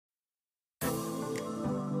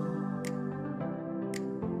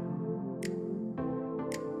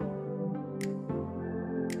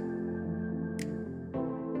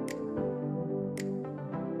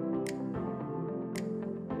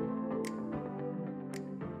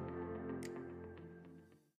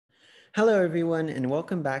Hello, everyone, and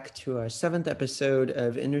welcome back to our seventh episode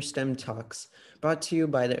of InterSTEM Talks, brought to you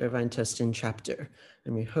by the Irvine Tustin chapter.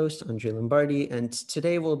 I'm your host, Andre Lombardi, and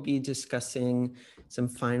today we'll be discussing some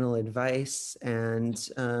final advice and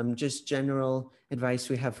just general advice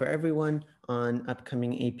we have for everyone on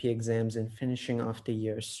upcoming AP exams and finishing off the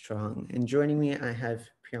year strong. And joining me, I have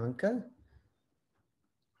Priyanka.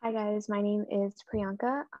 Hi guys, my name is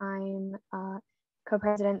Priyanka. I'm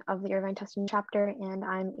co-president of the Irvine Tustin chapter and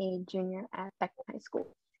I'm a junior at Beckman High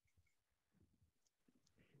School.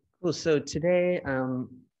 Cool. So today,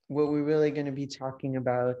 what we're really going to be talking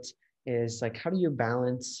about is like, how do you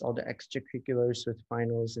balance all the extracurriculars with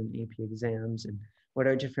finals and AP exams? And what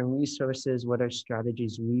are different resources? What are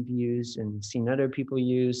strategies we've used and seen other people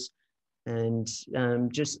use? And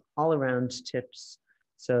just all around tips.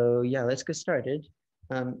 So yeah, let's get started.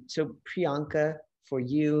 So Priyanka, for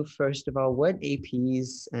you, first of all, what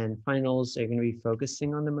APs and finals are going to be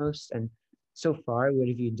focusing on the most? And so far, what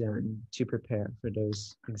have you done to prepare for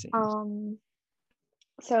those exams?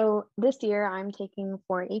 So this year I'm taking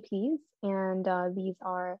 4 APs and these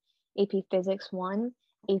are AP Physics 1,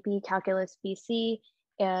 AP Calculus BC,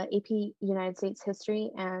 AP United States History,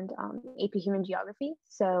 and AP Human Geography.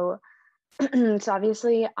 So, so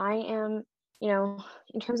obviously I am,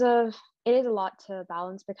 in terms of, it is a lot to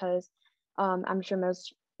balance because I'm sure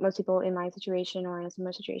most people in my situation or in a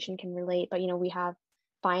similar situation can relate, but we have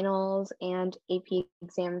finals and AP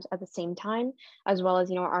exams at the same time, as well as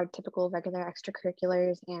our typical regular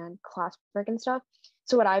extracurriculars and classwork and stuff.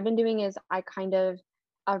 So what I've been doing is I kind of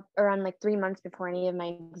around like 3 months before any of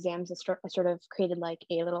my exams, I sort of created like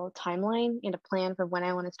a little timeline and a plan for when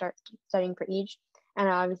I want to start studying for each. And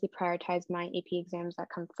I obviously prioritize my AP exams that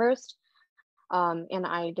come first. And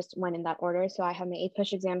I just went in that order. So I have my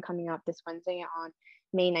APUSH exam coming up this Wednesday on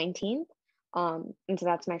May 19th. And so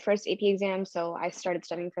that's my first AP exam. So I started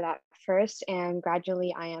studying for that first, and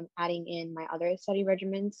gradually I am adding in my other study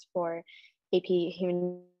regimens for AP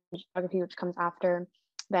Human Geography, which comes after,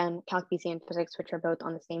 then Calc BC and Physics, which are both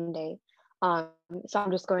on the same day. So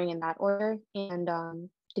I'm just going in that order. And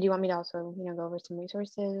did you want me to also, go over some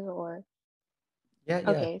resources or? Yeah,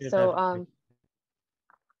 Okay, sure, so that'd be great.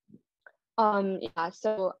 yeah,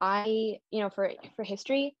 so I, for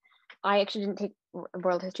history, I actually didn't take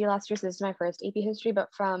world history last year, so this is my first AP history. But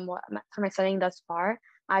from from my studying thus far,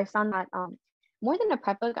 I found that more than a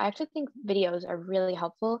prep book, I actually think videos are really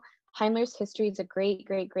helpful. Heimler's History is a great,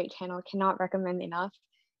 great, great channel. Cannot recommend enough.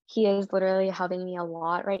 He is literally helping me a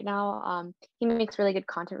lot right now. He makes really good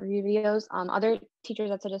content review videos. Other teachers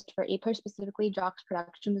that suggest for APUSH specifically, Jocks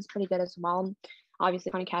Productions is pretty good as well.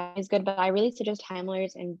 Obviously, Khan Academy is good, but I really suggest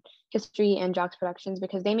Heimler's and History and Jocks Productions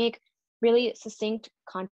because they make really succinct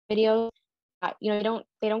content videos. They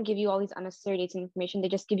don't give you all these unnecessary dates and information. They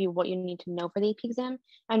just give you what you need to know for the AP exam,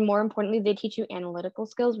 and more importantly, they teach you analytical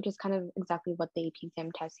skills, which is kind of exactly what the AP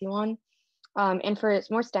exam tests you on. And for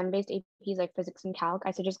more STEM-based APs like physics and calc,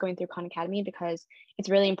 I suggest going through Khan Academy because it's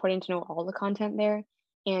really important to know all the content there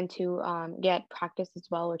and to get practice as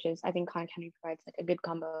well, which is I think Khan Academy provides like a good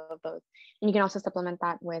combo of both. And you can also supplement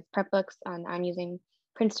that with prep books, and I'm using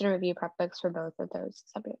Princeton Review prep books for both of those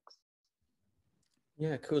subjects.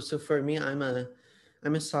 Yeah, cool. So for me, I'm a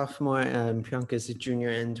sophomore. Priyanka's a junior,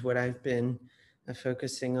 and what I've been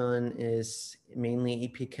focusing on is mainly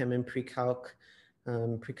AP Chem and pre-calc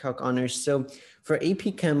honors. So for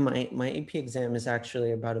AP Chem, my AP exam is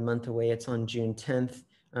actually about a month away. It's on June 10th,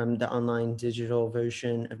 the online digital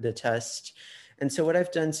version of the test. And so what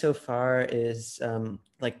I've done so far is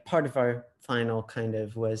like part of our final kind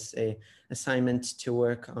of was a assignment to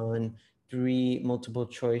work on 3 multiple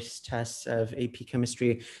choice tests of AP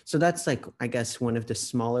chemistry. So that's like, I guess, one of the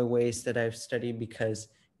smaller ways that I've studied because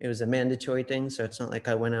it was a mandatory thing. So it's not like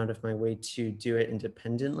I went out of my way to do it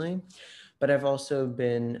independently. But I've also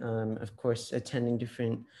been, of course, attending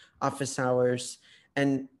different office hours.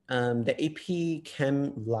 And the AP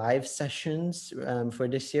Chem live sessions for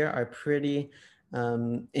this year are pretty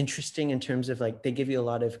interesting in terms of like, they give you a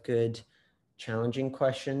lot of good challenging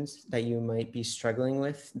questions that you might be struggling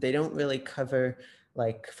with. They don't really cover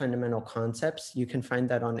like fundamental concepts. You can find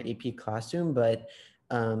that on AP Classroom, but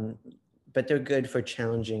they're good for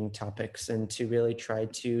challenging topics and to really try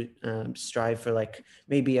to strive for like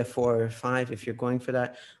maybe a 4 or 5 if you're going for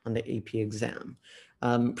that on the AP exam.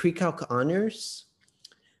 Pre-calc honors,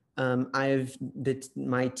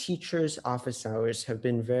 my teachers' office hours have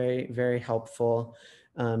been very, very helpful.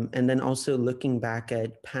 And then also looking back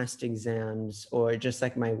at past exams or just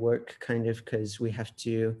like my work kind of because we have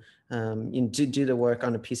to do the work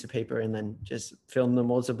on a piece of paper and then just film the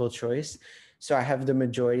multiple choice. So I have the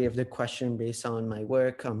majority of the question based on my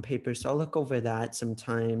work on paper. So I'll look over that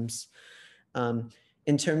sometimes.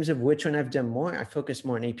 In terms of which one I've done more, I focus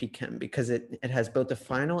more on AP Chem because it has both a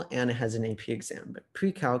final and it has an AP exam. But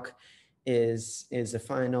pre-calc is a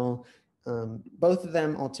final. Both of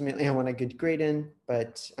them, ultimately, I want a good grade in,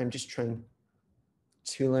 but I'm just trying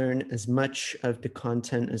to learn as much of the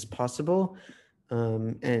content as possible.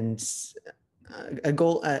 And a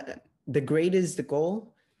goal, the grade is the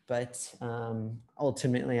goal, but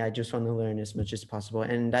ultimately, I just want to learn as much as possible.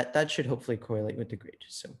 And that should hopefully correlate with the grade.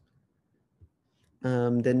 So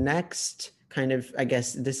the next kind of, I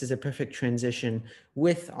guess this is a perfect transition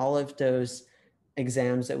with all of those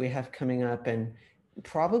exams that we have coming up, and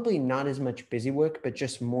probably not as much busy work, but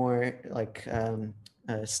just more like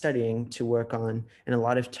studying to work on and a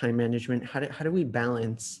lot of time management. How do we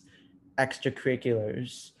balance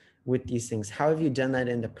extracurriculars with these things? How have you done that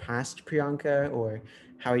in the past, Priyanka, or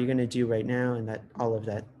how are you going to do right now, and that all of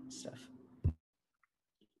that stuff?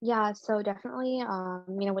 Yeah, so definitely,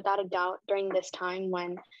 without a doubt, during this time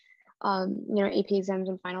when, AP exams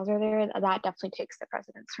and finals are there, that definitely takes the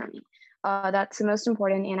precedence for me. That's the most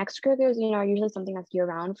important. And extracurriculars, are usually something that's year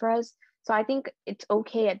round for us. So I think it's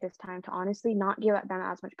okay at this time to honestly not give them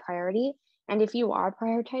as much priority. And if you are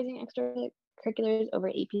prioritizing extracurriculars over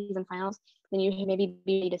APs and finals, then you should maybe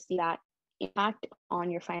be able to see that impact on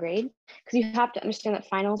your final grade. Because you have to understand that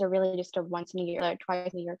finals are really just a once in a year, like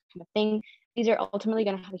twice a year kind of thing. These are ultimately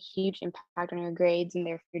going to have a huge impact on your grades and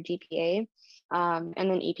therefore your GPA. And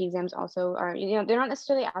then AP exams also are, they're not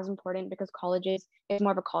necessarily as important because colleges is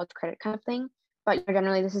more of a college credit kind of thing. But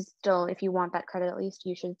generally, this is still, if you want that credit at least,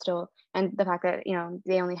 you should still, and the fact that,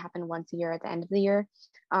 they only happen once a year at the end of the year,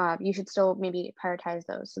 you should still maybe prioritize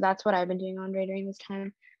those. So that's what I've been doing, Andre, during this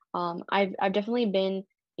time. I've definitely been,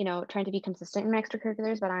 trying to be consistent in my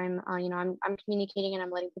extracurriculars, but I'm communicating and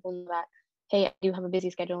I'm letting people know that, hey, I do have a busy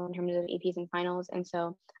schedule in terms of APs and finals, and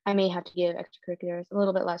so I may have to give extracurriculars a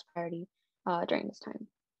little bit less priority during this time.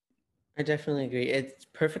 I definitely agree. It's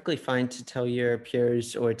perfectly fine to tell your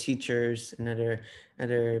peers or teachers and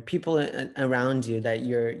other people around you that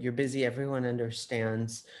you're busy. Everyone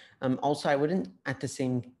understands. Also, I wouldn't at the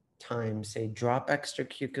same time say drop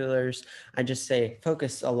extracurriculars. I just say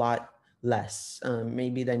focus a lot less,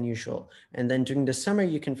 maybe than usual. And then during the summer,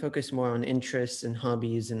 you can focus more on interests and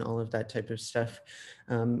hobbies and all of that type of stuff.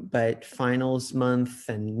 But finals month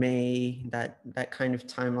and May, that kind of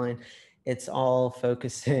timeline, it's all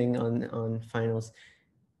focusing on finals.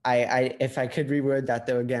 I if I could reword that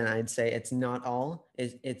though again, I'd say it's not all.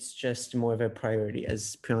 It's just more of a priority,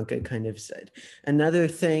 as Priyanka kind of said. Another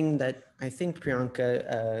thing that I think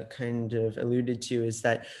Priyanka kind of alluded to is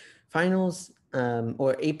that finals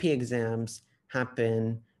or AP exams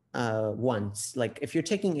happen once. Like if you're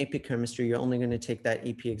taking AP chemistry, you're only going to take that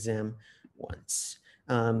AP exam once.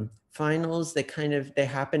 Finals, they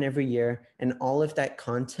happen every year, and all of that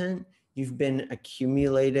content you've been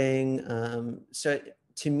accumulating. So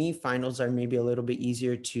to me, finals are maybe a little bit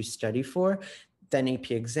easier to study for than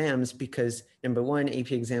AP exams because number one,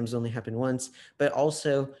 AP exams only happen once, but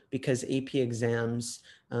also because AP exams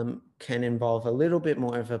can involve a little bit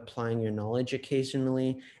more of applying your knowledge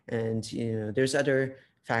occasionally. And, there's other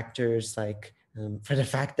factors like for the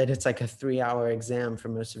fact that it's like a 3-hour exam for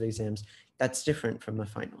most of the exams, that's different from a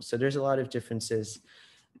final. So there's a lot of differences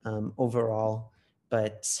overall.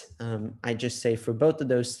 But I just say for both of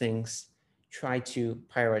those things, try to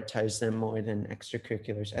prioritize them more than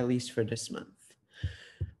extracurriculars, at least for this month.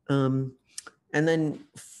 And then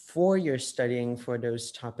for your studying for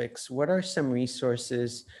those topics, what are some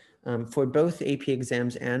resources for both AP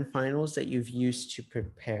exams and finals that you've used to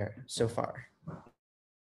prepare so far?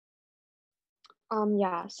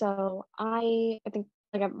 Yeah, so I think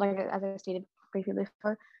like as I stated briefly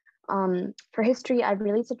before, for history, I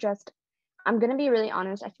really suggest, I'm gonna be really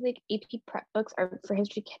honest, I feel like AP prep books are for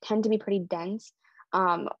history tend to be pretty dense.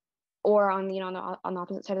 Or on on the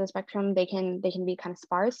opposite side of the spectrum, they can be kind of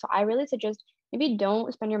sparse. So I really suggest maybe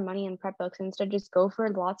don't spend your money in prep books. Instead, just go for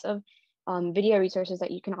lots of video resources that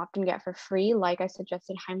you can often get for free. Like I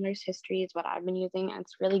suggested, Heimler's History is what I've been using, and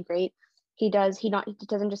it's really great. He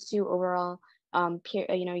doesn't just do overall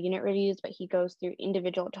unit reviews, but he goes through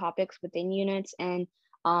individual topics within units, and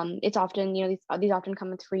it's often these often come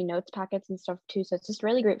with free notes packets and stuff too. So it's just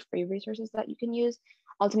really great free resources that you can use.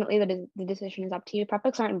 Ultimately, the decision is up to you. Prep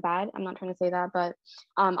books aren't bad. I'm not trying to say that, but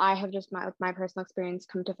I have just with my personal experience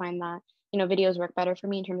come to find that videos work better for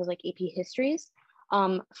me in terms of like AP histories.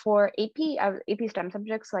 For AP STEM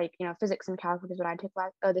subjects like physics and calc, which is what I took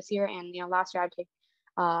this year, and last year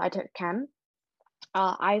I took chem.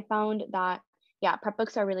 I found that prep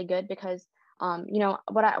books are really good because You know,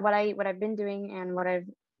 what I've been doing and what I've,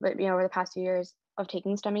 you know, over the past 2 years of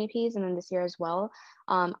taking STEM APs and then this year as well,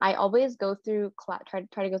 I always go through try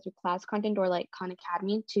to go through class content or like Khan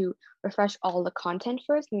Academy to refresh all the content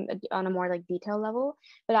first and, on a more like detailed level.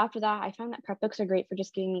 But after that, I found that prep books are great for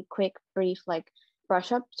just giving me quick, brief, like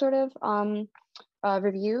brush up sort of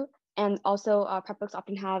review. And also, prep books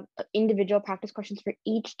often have individual practice questions for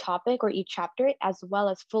each topic or each chapter, as well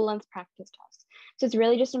as full length practice tests. So it's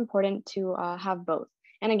really just important to have both.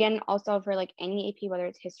 And again, also for like any AP, whether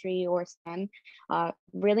it's history or STEM,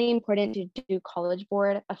 really important to do College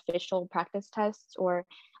Board official practice tests or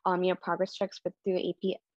you know, progress checks with through the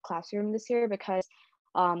AP Classroom this year, because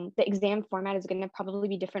the exam format is going to probably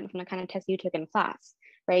be different from the kind of test you took in class,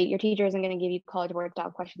 right? Your teacher isn't going to give you College Board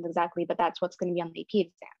style questions exactly, but that's what's going to be on the AP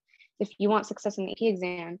exam. If you want success in the AP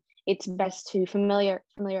exam, it's best to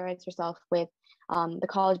familiarize yourself with the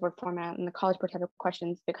College Board format and the College Board type of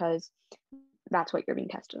questions, because that's what you're being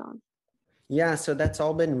tested on. Yeah, so that's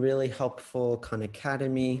all been really helpful, Khan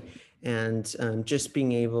Academy, and just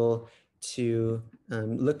being able to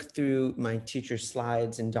look through my teacher's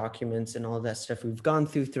slides and documents and all that stuff we've gone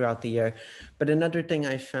throughout the year. But another thing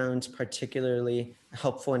I found particularly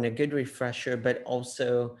helpful and a good refresher, but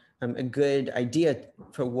also a good idea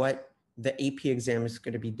for what the AP exam is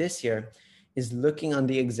going to be this year, is looking on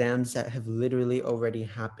the exams that have literally already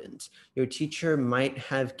happened. Your teacher might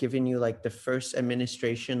have given you like the first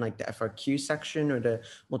administration, like the FRQ section or the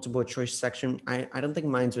multiple choice section. I don't think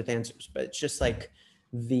mine's with answers, but it's just like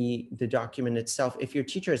the document itself. If your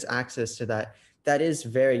teacher has access to that, that is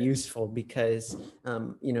very useful, because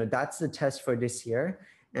you know, that's the test for this year.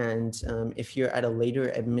 And if you're at a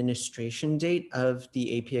later administration date of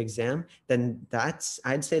the AP exam, then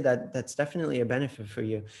I'd say that's definitely a benefit for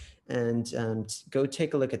you. And go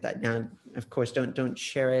take a look at that. Now, of course, don't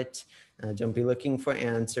share it. Don't be looking for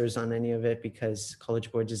answers on any of it, because College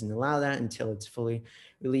Board doesn't allow that until it's fully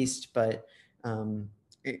released. But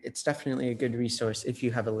it's definitely a good resource if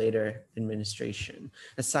you have a later administration.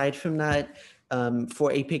 Aside from that,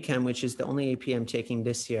 for AP Chem, which is the only AP I'm taking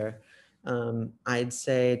this year, I'd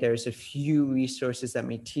say there's a few resources that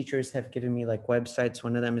my teachers have given me, like websites.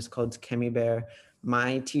 One of them is called ChemiBear.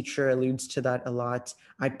 My teacher alludes to that a lot.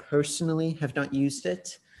 I personally have not used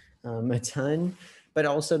it a ton, but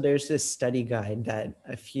also there's this study guide that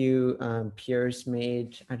a few peers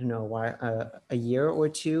made, I don't know why, a year or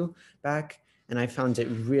two back. And I found it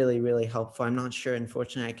really, really helpful. I'm not sure,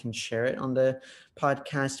 unfortunately, I can share it on the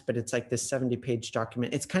podcast, but it's like this 70-page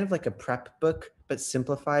document. It's kind of like a prep book, but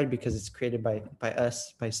simplified, because it's created by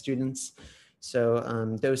us, by students.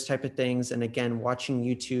 So those type of things. And again, watching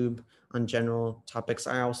YouTube on general topics,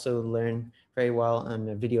 I also learn very well on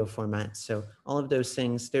a video format. So all of those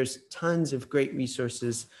things, there's tons of great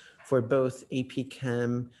resources for both AP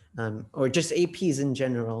Chem or just APs in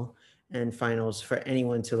general and finals for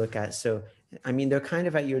anyone to look at. So, I mean, they're kind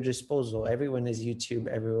of at your disposal. Everyone has YouTube.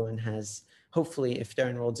 Everyone has, hopefully, if they're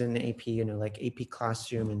enrolled in AP, you know, like AP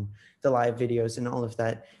Classroom and the live videos and all of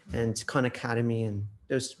that, and Khan Academy and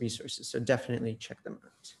those resources. So definitely check them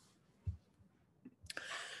out.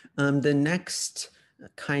 The next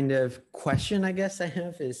kind of question I guess I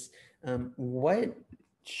have is what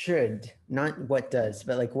should, not what does,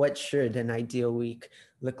 but like what should an ideal week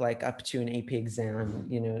look like up to an AP exam?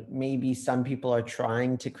 You know, maybe some people are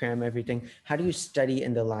trying to cram everything. How do you study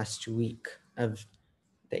in the last week of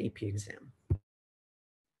the AP exam?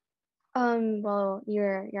 Well,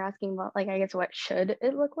 you're asking about, like, I guess what should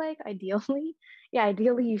it look like ideally? Yeah,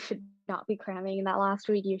 ideally you should not be cramming in that last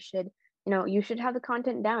week. You should, you know, you should have the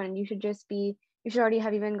content down, and you should just be, you should already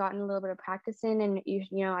have even gotten a little bit of practice in, and you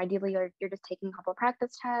know, ideally you're just taking a couple of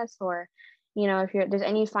practice tests, or, you know, if there's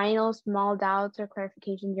any final small doubts or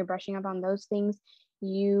clarifications, you're brushing up on those things.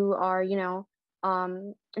 You are, you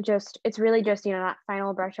know, just, it's really just, you know, that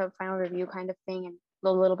final brush up, final review kind of thing, and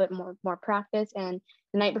a little bit more practice. And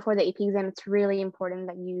the night before the AP exam, it's really important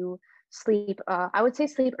that you sleep. I would say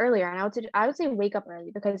sleep earlier, and I would say wake up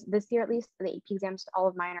early, because this year, at least, the AP exams, all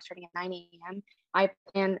of mine are starting at 9 a.m.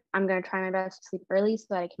 I'm gonna try my best to sleep early so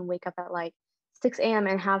that I can wake up at like 6 a.m.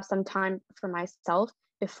 and have some time for myself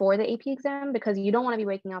before the AP exam, because you don't want to be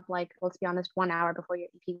waking up, like, let's be honest, 1 hour before your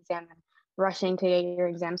AP exam and rushing to get your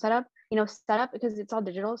exam set up. You know, set up, because it's all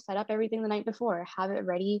digital. Set up everything the night before. Have it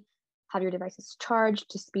ready. Have your devices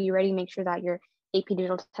charged. Just be ready. Make sure that your AP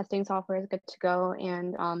digital testing software is good to go,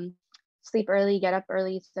 and sleep early, get up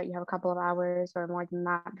early so that you have a couple of hours or more than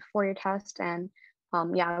that before your test. And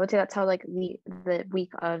yeah, I would say that's how, like, the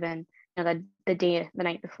week of, and, you know, the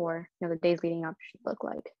night before, you know, the days leading up should look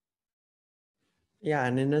like. Yeah,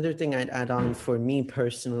 and another thing I'd add on for me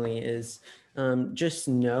personally is just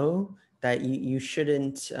know that you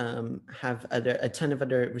shouldn't have a ton of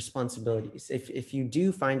other responsibilities. If you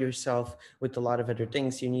do find yourself with a lot of other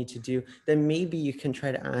things you need to do, then maybe you can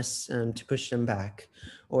try to ask to push them back,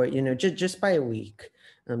 or just by a week,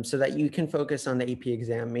 so that you can focus on the AP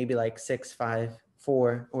exam, maybe like 6, 5,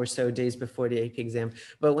 4 or so days before the AP exam.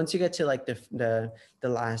 But once you get to like the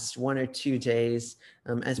last 1 or 2 days,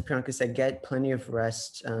 as Priyanka said, get plenty of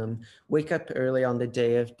rest, wake up early on the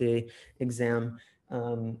day of the exam,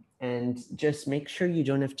 and just make sure you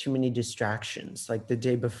don't have too many distractions like the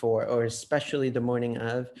day before, or especially the morning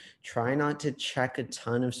of. Try not to check a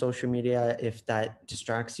ton of social media if that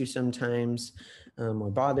distracts you sometimes,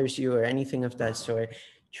 or bothers you or anything of that sort.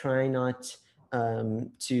 Try not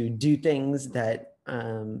to do things that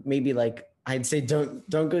maybe, like, I'd say don't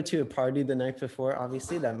go to a party the night before.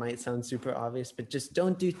 Obviously, that might sound super obvious, but just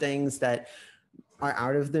don't do things that are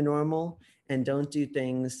out of the normal, and don't do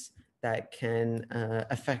things that can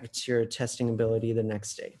affect your testing ability the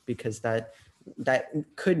next day, because that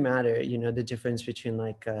could matter. The difference between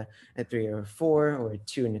like a 3 or a 4, or a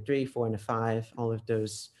 2 and a 3, 4 and a 5, all of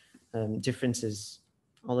those differences,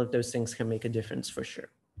 all of those things can make a difference for sure.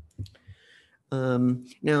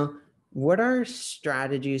 Now, what are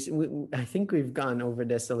strategies? I think we've gone over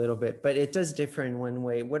this a little bit, but it does differ in one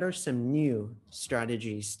way. What are some new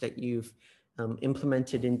strategies that you've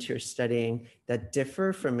implemented into your studying that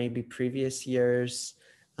differ from maybe previous years?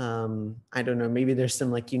 I don't know, maybe there's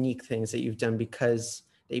some like unique things that you've done because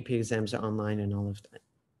the AP exams are online and all of that.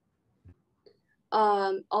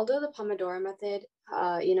 Although the Pomodoro method,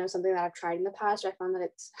 something that I've tried in the past, I found that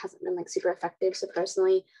it hasn't been like super effective. So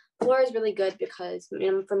personally, Flora is really good because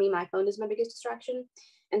for me, my phone is my biggest distraction.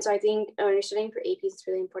 And so I think when you're studying for APs, it's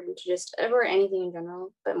really important to just, or anything in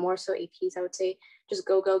general, but more so APs, I would say, just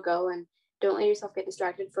go, and don't let yourself get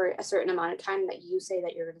distracted for a certain amount of time that you say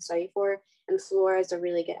that you're going to study for. And Flora is a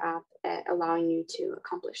really good app at allowing you to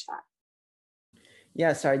accomplish that.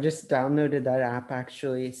 Yeah, so I just downloaded that app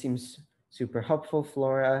actually. It seems super helpful,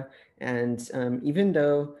 Flora. And even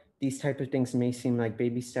though these type of things may seem like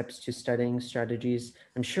baby steps to studying strategies,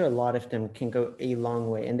 I'm sure a lot of them can go a long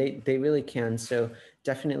way, and they really can. So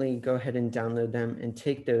definitely go ahead and download them and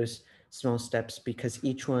take those small steps, because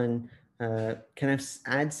each one can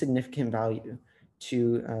add significant value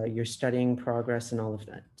to your studying progress and all of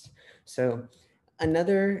that. So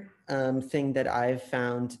another thing that I've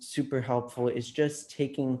found super helpful is just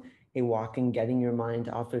taking a walk and getting your mind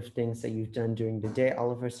off of things that you've done during the day.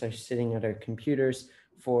 All of us are sitting at our computers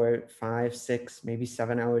for 5, 6, maybe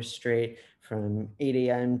 7 hours straight from 8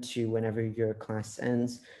 a.m. to whenever your class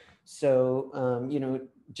ends. So,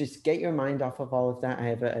 just get your mind off of all of that. I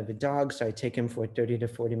have a dog, so I take him for a 30 to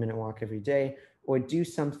 40-minute walk every day, or do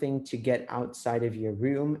something to get outside of your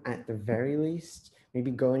room at the very least. Maybe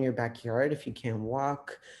go in your backyard if you can't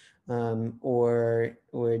walk, or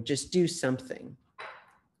just do something.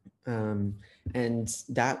 And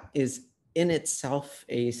that is in itself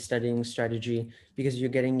a studying strategy, because you're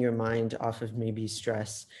getting your mind off of maybe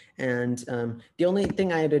stress. And the only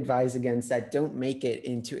thing I'd advise against that, don't make it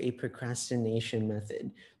into a procrastination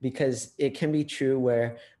method, because it can be true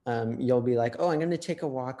where you'll be like, oh, I'm going to take a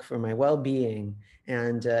walk for my well-being.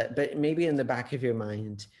 And but maybe in the back of your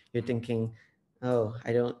mind, you're thinking, oh,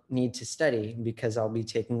 I don't need to study because I'll be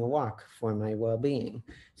taking a walk for my well-being.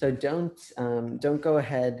 So don't go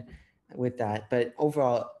ahead with that. But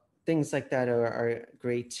overall, things like that are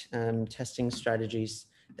great testing strategies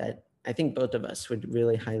that I think both of us would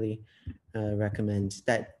really highly recommend,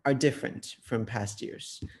 that are different from past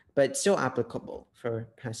years, but still applicable for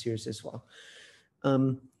past years as well.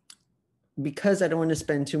 Because I don't want to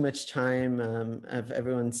spend too much time of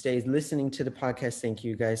everyone stays listening to the podcast, thank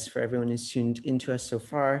you guys for everyone who's tuned into us so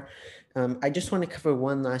far. I just want to cover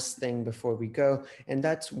one last thing before we go, and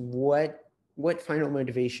that's what final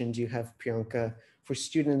motivation do you have, Priyanka, for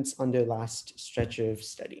students on their last stretch of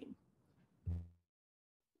studying?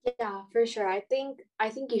 Yeah, for sure. I think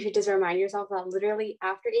you should just remind yourself that literally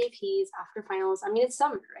after APs, after finals, I mean, it's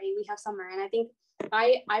summer, right? We have summer. And I think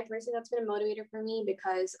I personally, that's been a motivator for me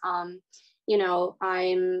because,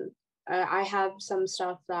 I have some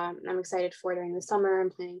stuff that I'm excited for during the summer.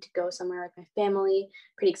 I'm planning to go somewhere with my family,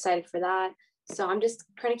 pretty excited for that. So I'm just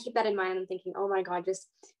trying to keep that in mind. I'm thinking, oh my God, just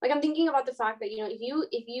like, I'm thinking about the fact that,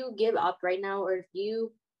 if you give up right now, or if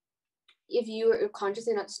you are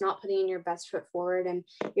consciously not putting in your best foot forward, and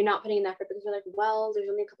you're not putting in that effort because you're like, well, there's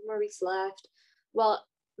only a couple more weeks left. Well,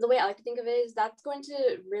 the way I like to think of it is that's going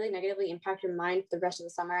to really negatively impact your mind for the rest of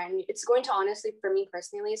the summer. And it's going to, honestly, for me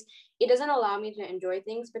personally, at least, it doesn't allow me to enjoy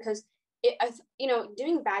things, because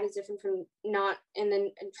doing bad is different from not, and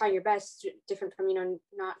then trying your best is different from,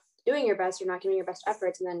 not doing your best, you're not giving your best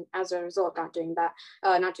efforts, and then as a result, not doing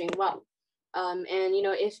well. And you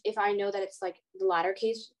know, if I know that it's like the latter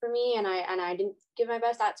case for me, and I didn't give my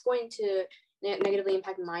best, that's going to negatively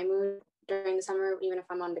impact my mood during the summer, even if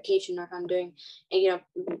I'm on vacation or if I'm doing, you know,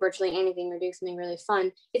 virtually anything or doing something really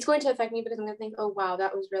fun. It's going to affect me because I'm going to think, oh wow,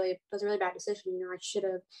 that was a really bad decision. You know,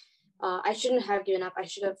 I shouldn't have given up. I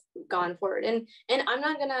should have gone forward. And I'm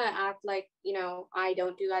not gonna act like, you know, I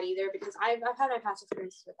don't do that either, because I've had my past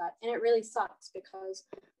experiences with that, and it really sucks because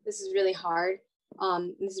this is really hard.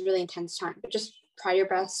 This is a really intense time. But just try your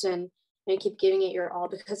best and keep giving it your all,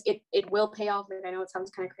 because it will pay off. Like, I know it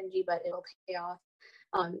sounds kind of cringy, but it will pay off.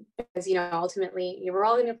 Because, you know, ultimately, we're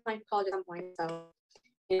all going to apply for college at some point. So,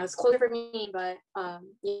 you know, it's closer for me, but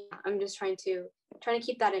yeah, I'm just trying to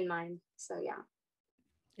keep that in mind. So yeah.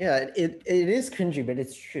 Yeah, it is cringy, but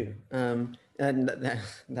it's true. And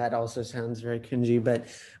that also sounds very cringy, but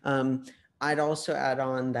I'd also add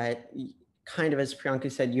on that, kind of as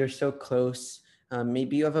Priyanka said, you're so close.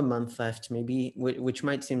 Maybe you have a month left, maybe, which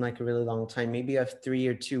might seem like a really long time. Maybe you have 3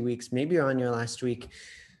 or 2 weeks, maybe you're on your last week.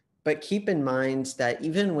 But keep in mind that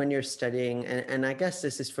even when you're studying, and I guess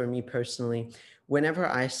this is for me personally, whenever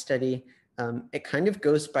I study, it kind of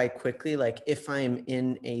goes by quickly. Like if I'm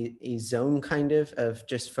in a zone kind of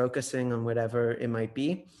just focusing on whatever it might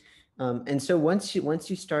be. And so once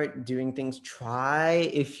you start doing things, try,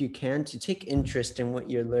 if you can, to take interest in what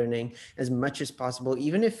you're learning as much as possible,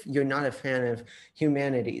 even if you're not a fan of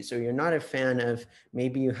humanities, or you're not a fan of,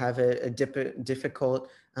 maybe you have a difficult,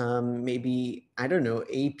 maybe, I don't know,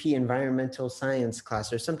 AP environmental science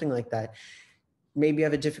class or something like that. Maybe you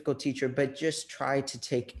have a difficult teacher, but just try to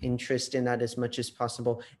take interest in that as much as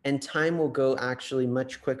possible. And time will go actually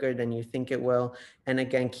much quicker than you think it will. And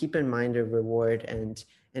again, keep in mind a reward and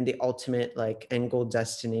the ultimate like end goal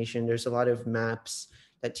destination. There's a lot of maps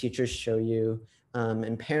that teachers show you,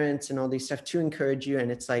 and parents and all these stuff to encourage you.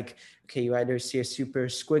 And it's like, okay, you either see a super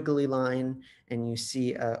squiggly line and you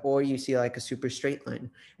see, or you see like a super straight line.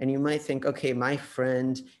 And you might think, okay, my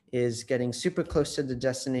friend is getting super close to the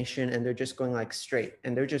destination and they're just going like straight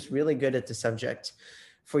and they're just really good at the subject.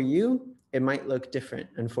 For you, it might look different,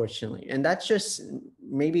 unfortunately. And that's just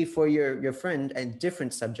maybe for your friend, a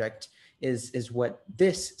different subject is what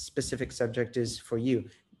this specific subject is for you.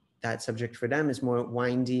 That subject for them is more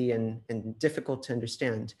windy and difficult to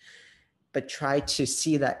understand. But try to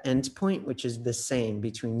see that end point, which is the same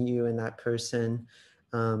between you and that person.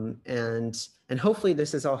 And hopefully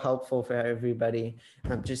this is all helpful for everybody.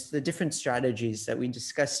 Just the different strategies that we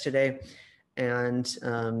discussed today, and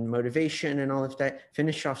motivation and all of that.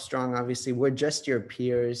 Finish off strong. Obviously, we're just your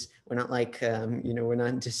peers. We're not like, you know, we're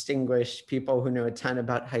not distinguished people who know a ton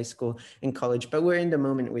about high school and college, but we're in the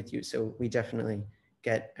moment with you. So we definitely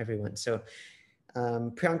get everyone. So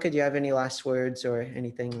Priyanka, do you have any last words or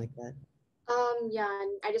anything like that? Yeah,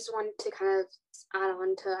 and I just wanted to kind of add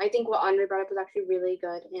on to, I think what Andre brought up was actually really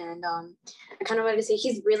good. And I kind of wanted to say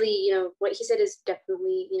he's really, you know, what he said is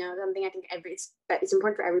definitely, you know, something I think it's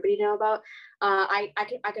important for everybody to know about. I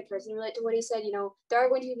could personally relate to what he said. You know, there are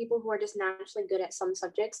going to be people who are just naturally good at some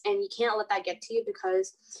subjects, and you can't let that get to you,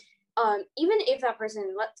 because even if that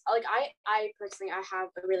person, like I personally, I have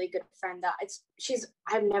a really good friend that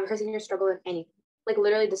I've never seen her struggle in anything. Like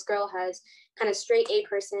literally, this girl has kind of straight A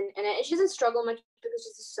person, and she doesn't struggle much because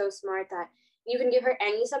she's just so smart that you can give her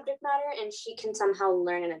any subject matter and she can somehow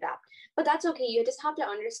learn and adapt. But that's okay. You just have to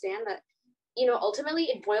understand that, you know, ultimately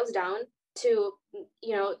it boils down to,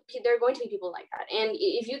 you know, there are going to be people like that. And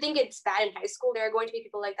if you think it's bad in high school, there are going to be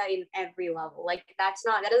people like that in every level. Like that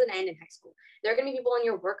doesn't end in high school. There are going to be people in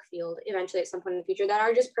your work field eventually at some point in the future that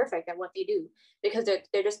are just perfect at what they do because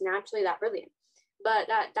they're just naturally that brilliant. But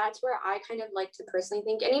that's where I kind of like to personally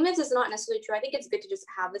think, and even if it's not necessarily true, I think it's good to just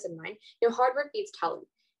have this in mind. You know, hard work beats talent.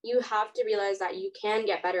 You have to realize that you can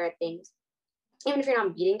get better at things. Even if you're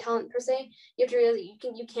not beating talent per se, you have to realize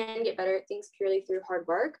that you can get better at things purely through hard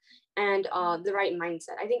work and the right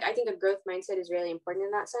mindset. I think a growth mindset is really important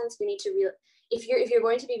in that sense. You need to if you're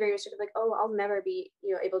going to be very restrictive, like, oh, I'll never be,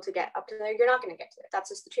 you know, able to get up to there, you're not going to get to it. That's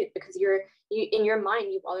just the truth, because you in your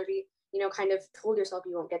mind, you've already, you know, kind of told yourself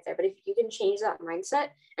you won't get there. But if you can change that mindset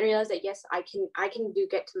and realize that, yes, I can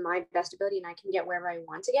get to my best ability and I can get wherever I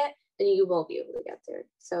want to get, then you will be able to get there.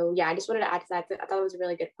 So yeah, I just wanted to add to that. I thought it was a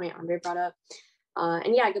really good point Andre brought up.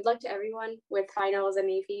 And yeah, good luck to everyone with finals and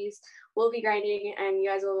APs. We'll be grinding, and you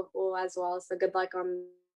guys will as well. So good luck on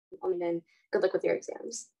and good luck with your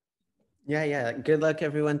exams. Yeah. Good luck,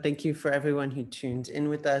 everyone. Thank you for everyone who tuned in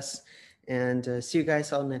with us, and see you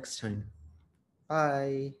guys all next time.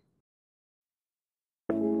 Bye.